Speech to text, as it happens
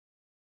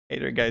Hey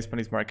there guys, my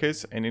name is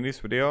Marcus, and in this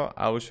video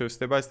I will show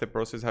step-by-step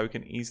process how you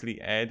can easily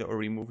add or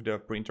remove the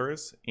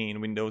printers in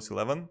Windows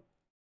 11.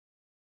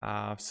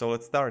 So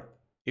let's start.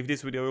 If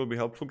this video will be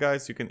helpful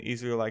guys, you can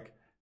easily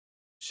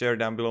share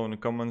down below in the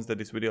comments that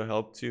this video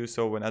helped you,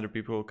 so when other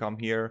people will come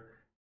here,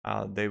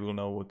 they will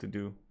know what to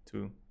do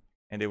too,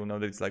 and they will know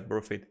that it's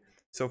worth it.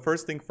 So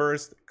first thing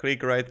first,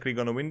 right click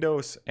on the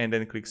Windows and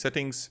then click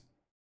Settings.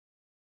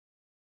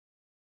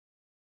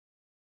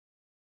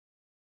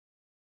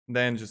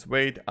 Then just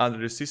wait. Under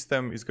the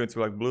system is going to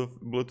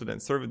Bluetooth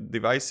and server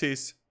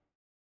devices,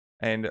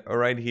 and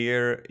right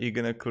here you're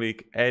gonna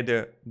click add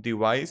a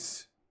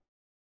device,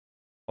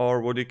 or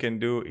what you can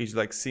do is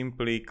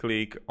simply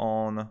click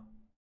on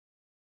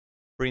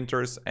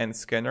printers and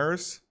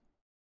scanners,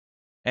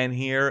 and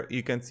here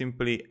you can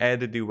simply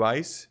add a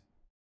device,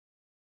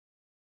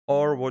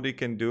 or what you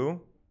can do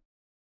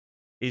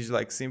is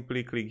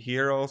simply click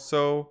here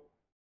also,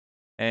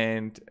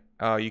 and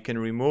you can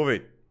remove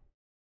it.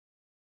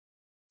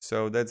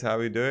 So that's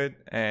how you do it,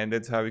 and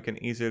that's how you can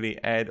easily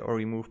add or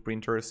remove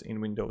printers in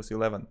Windows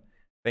 11.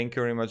 Thank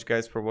you very much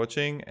guys for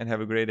watching, and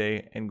have a great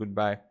day, and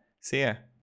goodbye. See ya.